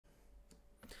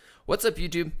What's up,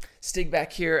 YouTube? Stig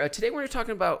back here. Today we're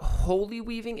talking about holy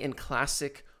weaving in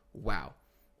classic WoW.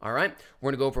 All right, we're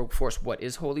going to go over, of course, what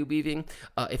is holy weaving,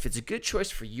 if it's a good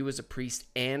choice for you as a priest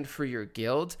and for your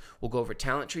guild. We'll go over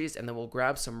talent trees, and then we'll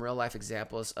grab some real-life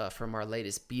examples from our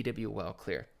latest BWL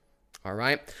clear. All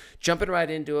right, jumping right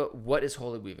into it, what is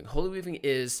holy weaving? Holy weaving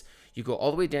is you go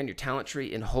all the way down your talent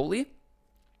tree in holy,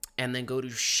 and then go to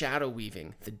shadow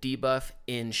weaving, the debuff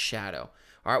in shadow.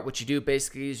 All right, what you do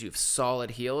basically is you have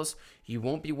solid heals. You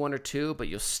won't be 1 or 2, but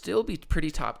you'll still be pretty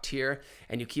top tier,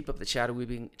 and you keep up the shadow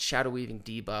weaving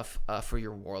debuff for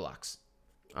your warlocks.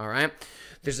 All right,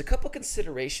 there's a couple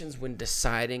considerations when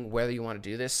deciding whether you want to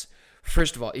do this.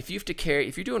 First of all, if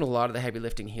you're doing a lot of the heavy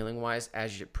lifting healing wise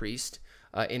as your priest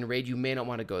in raid, you may not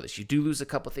want to go this. You do lose a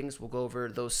couple things. We'll go over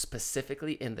those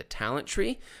specifically in the talent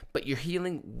tree, but your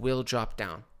healing will drop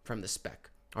down from the spec.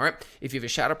 All right, if you have a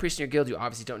shadow priest in your guild, you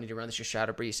obviously don't need to run this. Your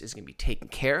shadow priest is going to be taking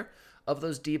care of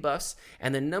those debuffs,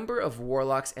 and the number of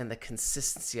warlocks and the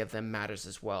consistency of them matters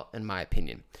as well, in my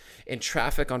opinion. In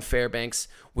Traffic on Fairbanks,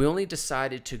 we only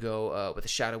decided to go with a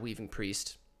shadow weaving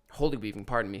priest, holy weaving,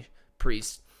 pardon me,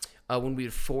 priest, when we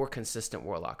had 4 consistent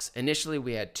warlocks. Initially,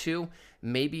 we had 2,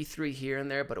 maybe 3 here and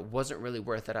there, but it wasn't really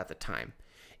worth it at the time.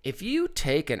 If you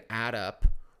take an add up,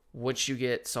 once you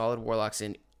get solid warlocks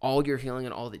in, all your healing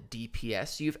and all the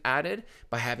DPS you've added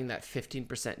by having that 15%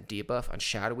 debuff on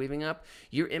shadow weaving up,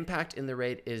 your impact in the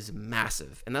raid is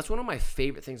massive. And that's one of my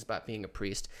favorite things about being a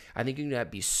priest. I think you can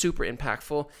be super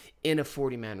impactful in a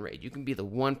 40-man raid. You can be the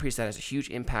one priest that has a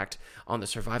huge impact on the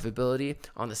survivability,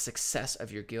 on the success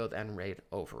of your guild and raid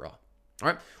overall. All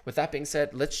right, with that being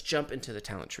said, let's jump into the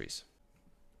talent trees.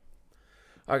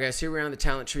 All right, guys, here we are on the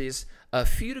talent trees. A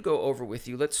few to go over with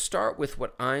you. Let's start with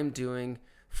what I'm doing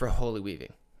for holy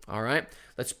weaving. All right,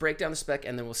 let's break down the spec,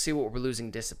 and then we'll see what we're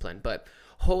losing discipline. But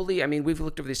holy, I mean, we've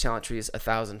looked over these talent trees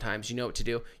 1,000 times. You know what to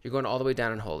do. You're going all the way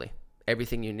down in holy,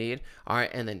 everything you need. All right,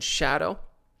 and then shadow,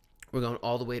 we're going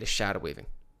all the way to shadow weaving.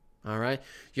 All right,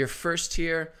 your first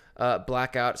tier,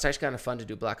 blackout. It's actually kind of fun to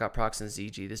do blackout procs in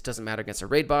ZG. This doesn't matter against a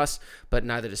raid boss, but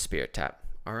neither does spirit tap.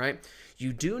 All right,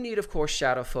 you do need, of course,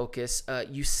 shadow focus.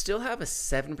 You still have a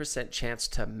 7% chance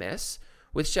to miss.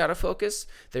 With shadow focus,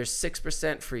 there's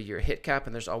 6% for your hit cap,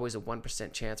 and there's always a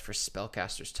 1% chance for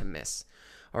spellcasters to miss.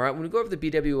 All right, when we go over the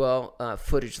BWL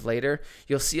footage later,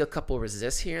 you'll see a couple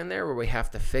resists here and there where we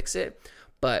have to fix it,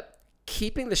 but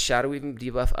keeping the shadow weaving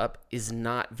debuff up is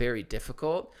not very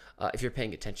difficult if you're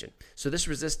paying attention. So this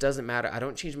resist doesn't matter. I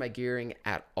don't change my gearing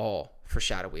at all for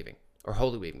shadow weaving, or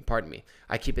holy weaving, pardon me.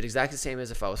 I keep it exactly the same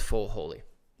as if I was full holy.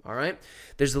 All right,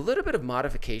 there's a little bit of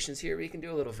modifications here. We can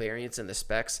do a little variance in the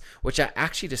specs, which I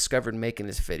actually discovered making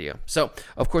this video. So,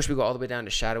 of course, we go all the way down to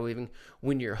shadow weaving.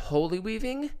 When you're holy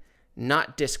weaving,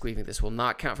 not disc weaving, this will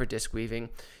not count for disc weaving.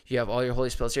 You have all your holy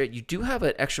spells here. You do have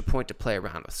an extra point to play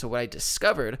around with. So what I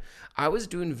discovered, I was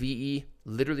doing VE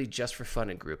literally just for fun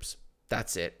in groups.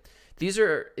 That's it. These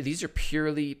are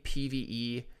purely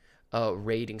PvE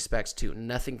raiding specs too,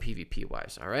 nothing PvP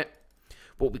wise. All right.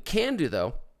 What we can do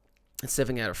though, instead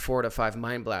of out 4 to 5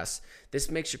 Mind Blasts,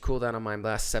 this makes your cooldown on Mind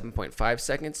Blast 7.5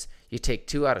 seconds. You take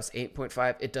 2 out, it's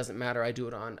 8.5. It doesn't matter. I do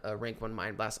it on a rank 1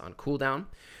 Mind Blast on cooldown.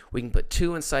 We can put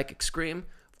 2 in Psychic Scream.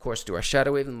 Of course, do our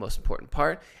Shadow Wave, the most important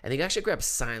part. And you can actually grab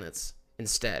Silence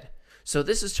instead. So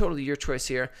this is totally your choice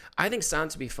here. I think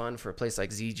Silence would be fun for a place like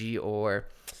ZG or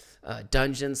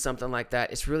Dungeons, something like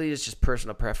that. It's really just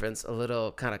personal preference, a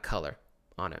little kind of color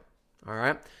on it. All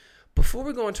right. Before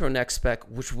we go into our next spec,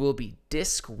 which will be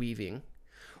disc weaving,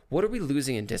 what are we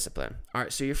losing in discipline? All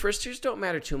right, so your first tiers don't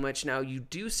matter too much. Now, you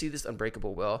do see this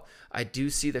Unbreakable Will. I do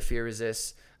see the Fear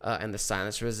Resist and the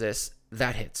Silence Resist.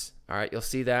 That hits. All right, you'll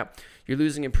see that. You're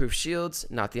losing Improved Shields,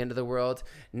 not the end of the world.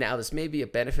 Now, this may be a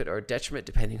benefit or a detriment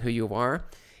depending who you are.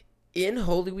 In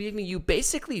Holy Weaving, you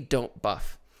basically don't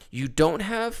buff. You don't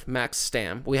have max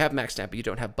stam. We have max stam, but you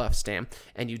don't have buff stam,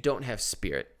 and you don't have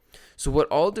Spirit. So what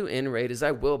I'll do in raid is I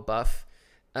will buff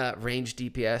range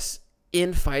DPS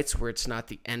in fights where it's not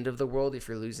the end of the world if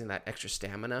you're losing that extra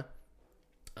stamina.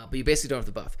 But you basically don't have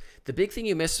the buff. The big thing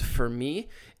you miss for me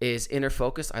is Inner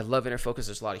Focus. I love Inner Focus.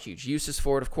 There's a lot of huge uses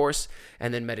for it, of course.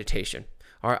 And then Meditation.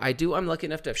 All right, I'm lucky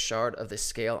enough to have Shard of the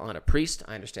Scale on a Priest.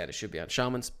 I understand it should be on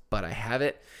Shamans, but I have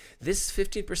it. This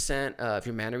 15% of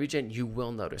your mana regen, you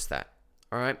will notice that.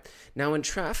 All right. Now in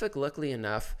Traffic, luckily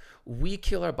enough, we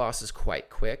kill our bosses quite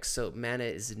quick, so mana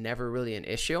is never really an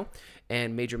issue,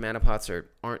 and major mana pots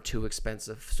aren't too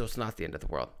expensive, so it's not the end of the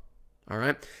world. All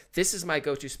right. This is my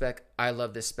go-to spec. I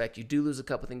love this spec. You do lose a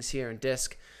couple things here in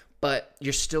disc, but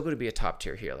you're still going to be a top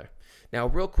tier healer. Now,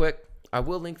 real quick, I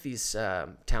will link these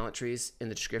talent trees in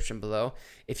the description below.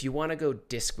 If you want to go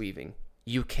disc weaving,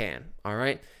 you can. All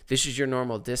right. This is your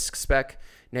normal disc spec.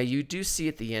 Now you do see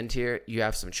at the end here, you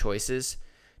have some choices.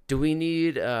 Do we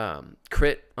need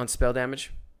crit on spell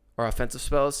damage or offensive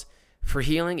spells? For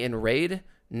healing and raid,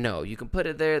 no. You can put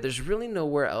it there. There's really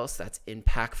nowhere else that's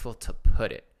impactful to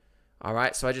put it. All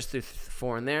right. So I just threw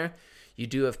 4 in there. You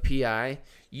do have PI.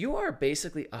 You are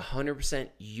basically 100%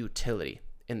 utility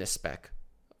in this spec.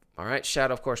 All right.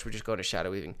 Shadow, of course, we just go to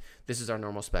shadow weaving. This is our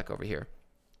normal spec over here.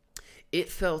 It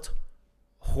felt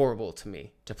horrible to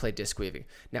me to play disc weaving.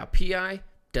 Now, PI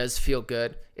does feel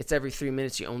good. It's every 3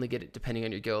 minutes. You only get it, depending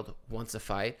on your guild, once a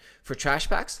fight. For trash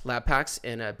packs, lab packs,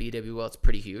 and BWL, it's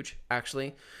pretty huge,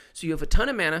 actually. So you have a ton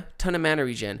of mana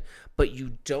regen, but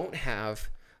you don't have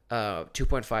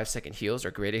 2.5 second heals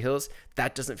or greater heals.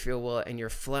 That doesn't feel well. And your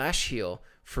flash heal,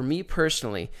 for me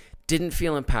personally, didn't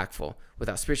feel impactful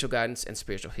without spiritual guidance and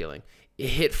spiritual healing. It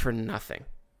hit for nothing.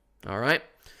 All right?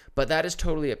 But that is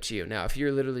totally up to you. Now, if you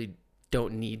literally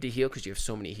don't need to heal because you have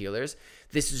so many healers,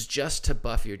 this is just to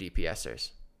buff your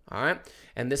DPSers. All right?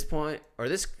 And this point, or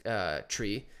this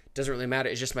tree, doesn't really matter.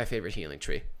 It's just my favorite healing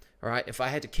tree. All right? If I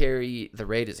had to carry the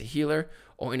raid as a healer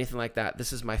or anything like that,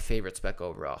 this is my favorite spec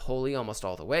overall. Holy almost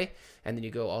all the way. And then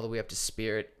you go all the way up to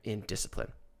spirit in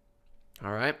discipline.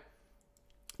 All right?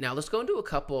 Now, let's go into a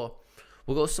couple.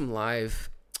 We'll go some live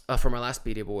from our last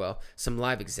BWL, some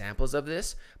live examples of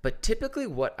this. But typically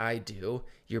what I do,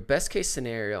 your best case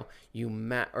scenario,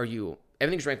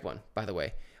 everything's rank 1, by the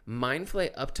way. Mind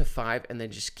Flay up to 5, and then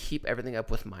just keep everything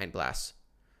up with Mind Blast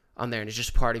on there, and it's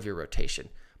just part of your rotation.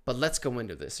 But let's go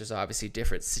into this. There's obviously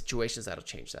different situations that'll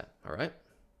change that. All right?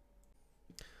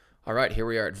 All right, here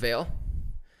we are at Veil.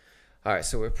 All right,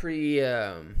 so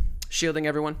we're shielding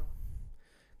everyone.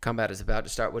 Combat is about to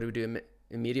start. What do we do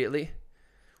immediately?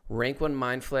 Rank 1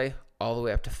 Mind Flay all the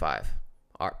way up to 5.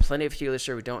 All right, plenty of healers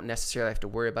here. We don't necessarily have to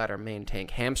worry about our main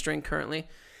tank Hamstring currently.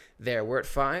 There, we're at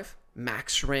 5.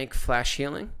 Max rank flash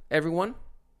healing, everyone.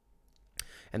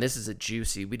 And this is a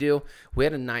juicy. We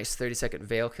had a nice 30-second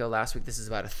Veil kill last week. This is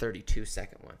about a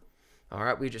 32-second one. All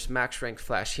right, we just max rank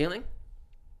flash healing.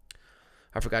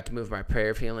 I forgot to move my prayer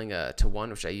of healing to 1,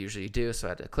 which I usually do, so I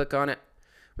had to click on it.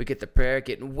 We get the prayer,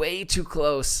 getting way too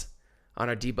close on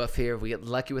our debuff here. We get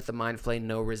lucky with the Mind Flay,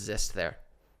 no resist there.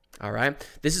 All right,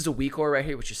 this is a weak ore right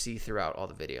here, which you see throughout all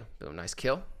the video. Boom, nice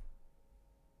kill.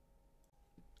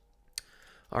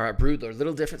 All right, Broodlord, a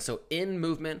little different. So in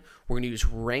movement, we're going to use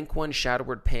rank 1 Shadow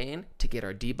Word Pain to get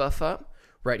our debuff up.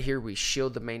 Right here, we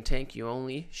shield the main tank. You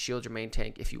only shield your main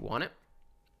tank if you want it.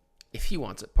 If he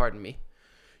wants it, pardon me.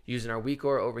 Using our weak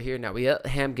ore over here. Now we let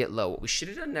Ham get low. What we should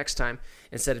have done next time,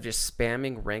 instead of just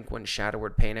spamming rank 1 Shadow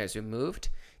Word Pain as we moved,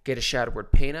 get a Shadow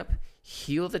Word Pain up,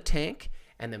 heal the tank,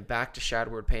 and then back to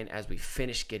Shadow Word Pain as we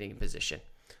finish getting in position.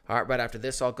 All right, right after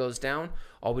this all goes down,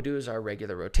 all we do is our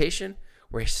regular rotation.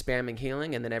 We're spamming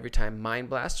healing, and then every time Mind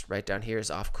Blast, right down here, is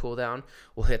off cooldown,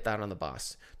 we'll hit that on the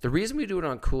boss. The reason we do it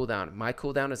on cooldown, my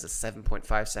cooldown is a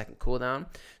 7.5 second cooldown,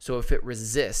 so if it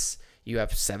resists, you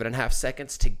have 7.5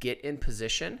 seconds to get in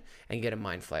position and get a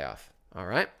Mind Flay off. All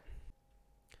right?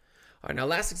 All right, now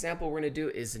last example we're going to do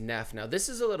is Neff. Now this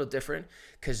is a little different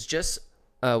because just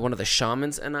one of the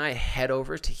shamans and I head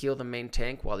over to heal the main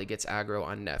tank while he gets aggro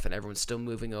on Neff, and everyone's still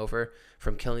moving over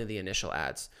from killing the initial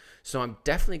adds. So I'm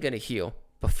definitely going to heal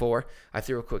before I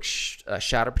threw a quick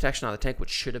shadow protection on the tank,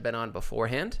 which should have been on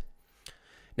beforehand.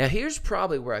 Now here's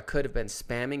probably where I could have been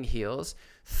spamming heals,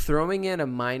 throwing in a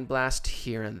Mind Blast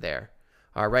here and there.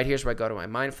 Right here's where I go to my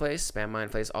Mind Flays, spam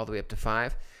Mind Flays all the way up to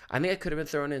 5. I think I could have been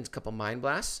throwing in a couple Mind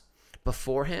Blasts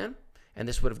beforehand, and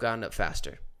this would have gotten up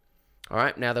faster. All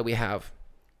right, now that we have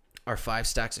our 5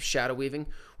 stacks of Shadow Weaving,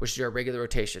 which is our regular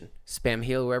rotation, spam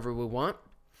heal wherever we want,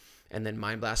 and then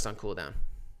Mind Blast on cooldown.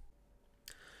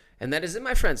 And that is it,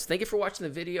 my friends. Thank you for watching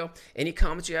the video. Any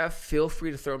comments you have, feel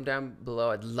free to throw them down below.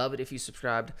 I'd love it if you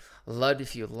subscribed. Love it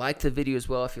if you liked the video as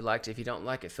well. If you liked it, if you don't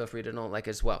like it, feel free to don't like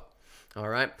it as well. All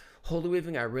right. Holy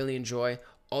Weaving, I really enjoy.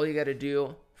 All you got to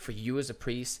do for you as a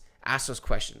priest, ask those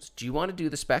questions. Do you want to do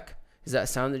the spec? Does that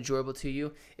sound enjoyable to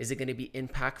you? Is it going to be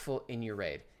impactful in your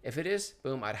raid? If it is,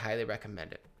 boom, I'd highly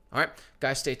recommend it. All right,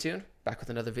 guys, stay tuned. Back with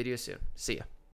another video soon. See ya.